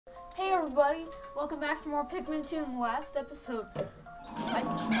Hey everybody, welcome back for more Pikmin 2 in the last episode. I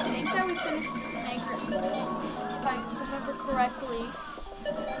think that we finished the snake ritual, if I remember correctly.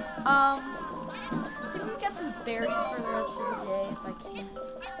 I think we get some berries for the rest of the day, if I can.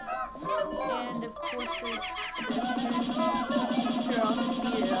 And of course there's this here. Here, I'll just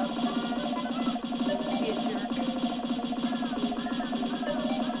beat it up to be a jerk.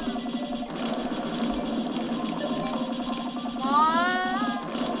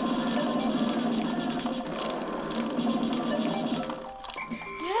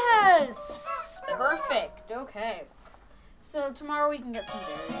 Perfect, okay. So tomorrow we can get some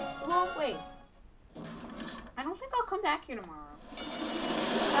berries. Well, wait. I don't think I'll come back here tomorrow.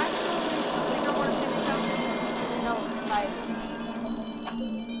 It's actually something I want to finish up with those spiders.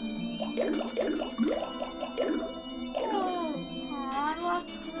 Oh, I lost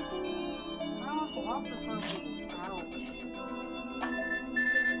purples. I lost lots of purples. Ouch.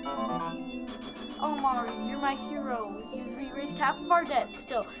 Oh, Mari, you're my hero. You've erased half of our debt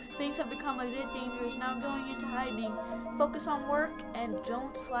still. Things have become a bit dangerous. Now I'm going into hiding. Focus on work and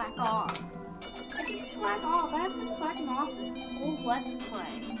don't slack off. I didn't slack off. I haven't been slacking off this whole Let's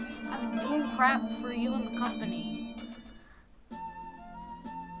Play. I've been doing crap for you and the company.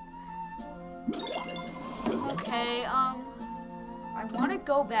 Okay, I want to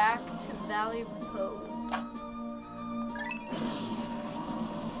go back to the Valley of Repose.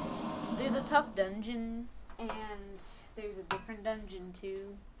 There's a tough dungeon, and there's a different dungeon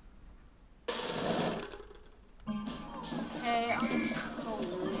too. Okay,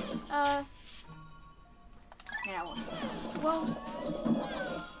 yeah, well,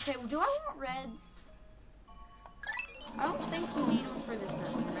 okay, do I want reds? I don't think you need them for this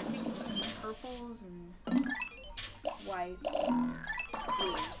dungeon. I think you just need purples and whites and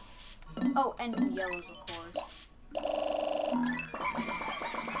blues. Oh, and yellows, of course.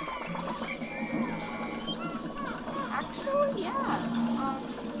 Actually, yeah.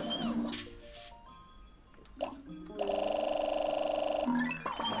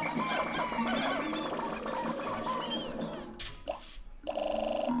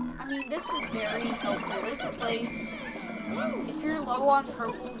 I mean, this is very helpful. This place, if you're low on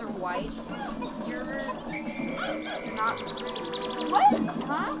purples or whites, you're not screwed. What?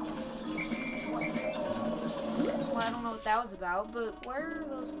 Huh? Well, I don't know what that was about, but where are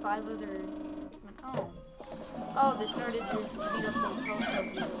those 5 other... Oh, they started to beat up those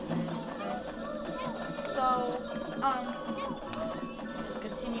pokos. So, just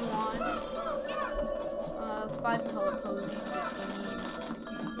continue on. 5 color posies if you need.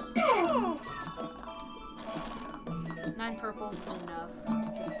 9 purples is enough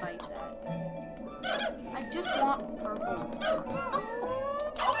to fight that. I just want purples.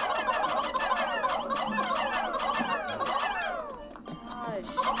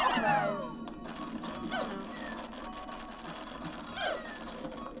 Gosh, guys.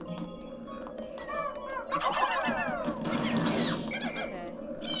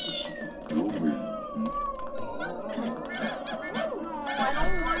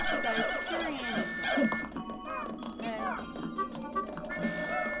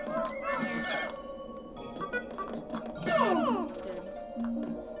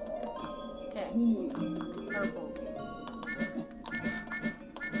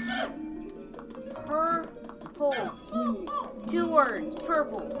 Purples. 2 words.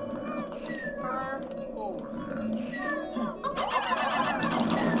 Purples. Purples.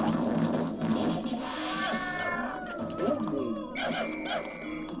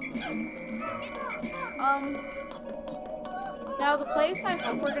 Now the place I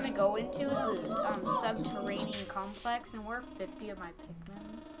hope we're gonna go into is the subterranean complex, and we're 50 of my Pikmin.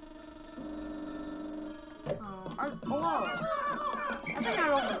 Whoa. I've been at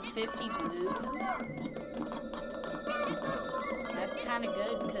over 50 blues. That's kind of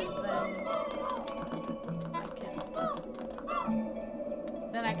good, because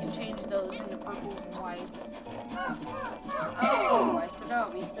then I can change those into purples and whites. Oh, I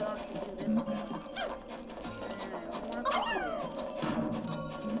forgot, we still have to do this stuff.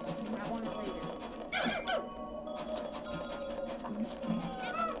 I want it later.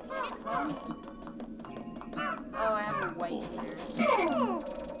 Oh, I have a white in there.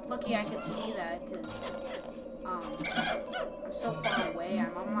 Lucky I could see that, because I'm so far away.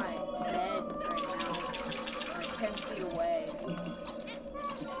 I'm on my bed right now, like 10 feet away.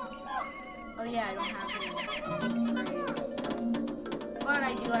 Oh yeah, I don't have any sprays, but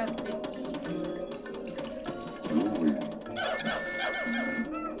I do have 50 blues.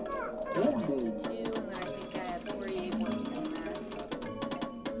 52, and then I think I have 48 working on that.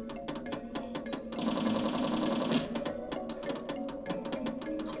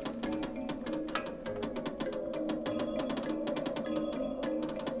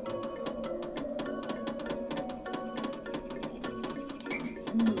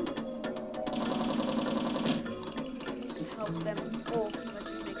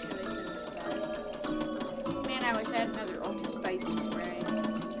 make sure they finish that. Man, I wish I had another ultra spicy spray.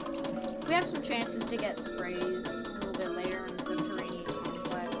 We have some chances to get sprays a little bit later in the subterranean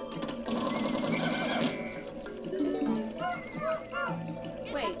complex.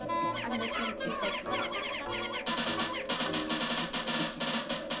 Wait, I'm missing 2 Pikmin.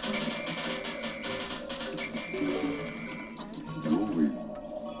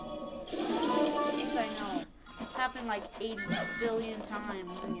 Jeez, I know. It's happened like 80 billion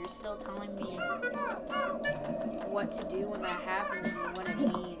times, and you're still telling me what to do when that happens and what it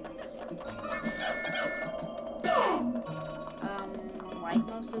means. Like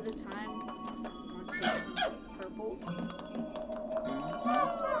most of the time, I'm gonna take some purples.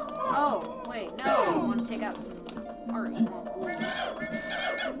 Oh, wait, no, I want to take out some, or you want blue.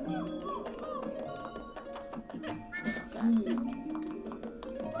 Okay.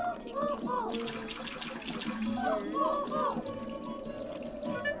 Take these blues.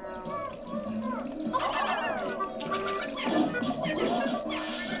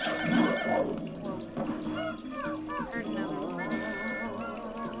 Heard another one.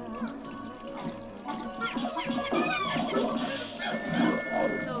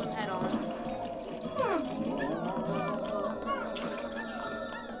 Kill him head on.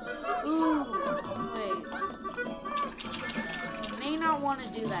 Ooh, wait. You may not want to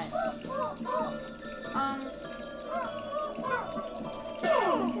do that.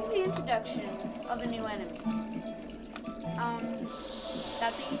 This is the introduction of a new enemy.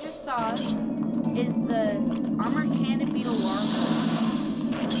 That thing you just saw is the armored cannon beetle larva.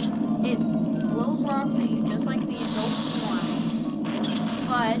 It blows rocks at you just like the adult form,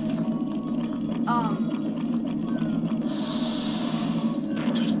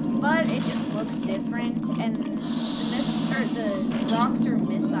 but it just looks different, and the rocks are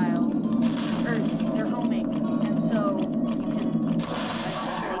missile, or they're homing, and so you can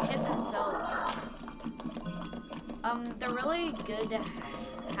actually hit themselves. They're really good to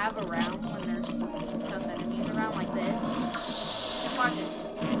have around when there's some tough enemies around like this. Just watch it.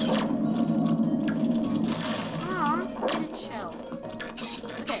 Aw, good shell.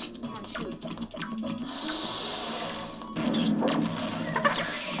 Okay, come on, shoot.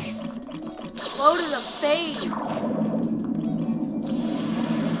 Blow to the face.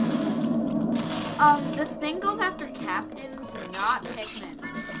 This thing goes after captains, not Pikmin.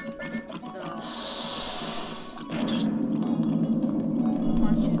 So, come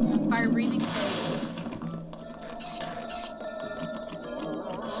on, shoot the fire-breathing pig.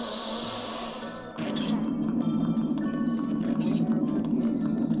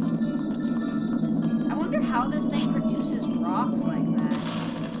 I wonder how this thing produces rocks like that.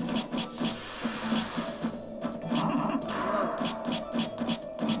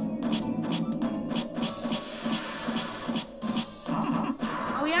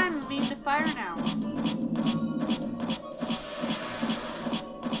 Oh yeah, I'm immune to fire now.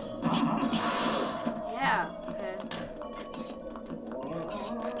 Yeah, okay.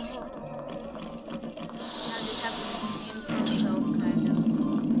 I just have to aim for himself, kind of.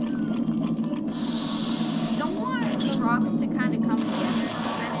 You don't want the rocks to kind of come together,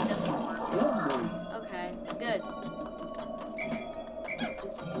 then it doesn't work. Okay, good.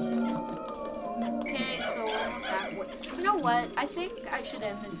 Okay, so we're almost halfway. You know what? I think I should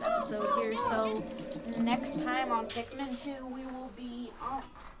end this episode here. So next time on Pikmin 2, we will be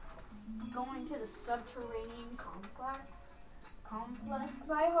going to the subterranean complex,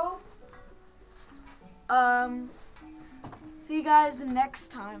 I hope. See you guys next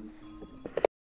time.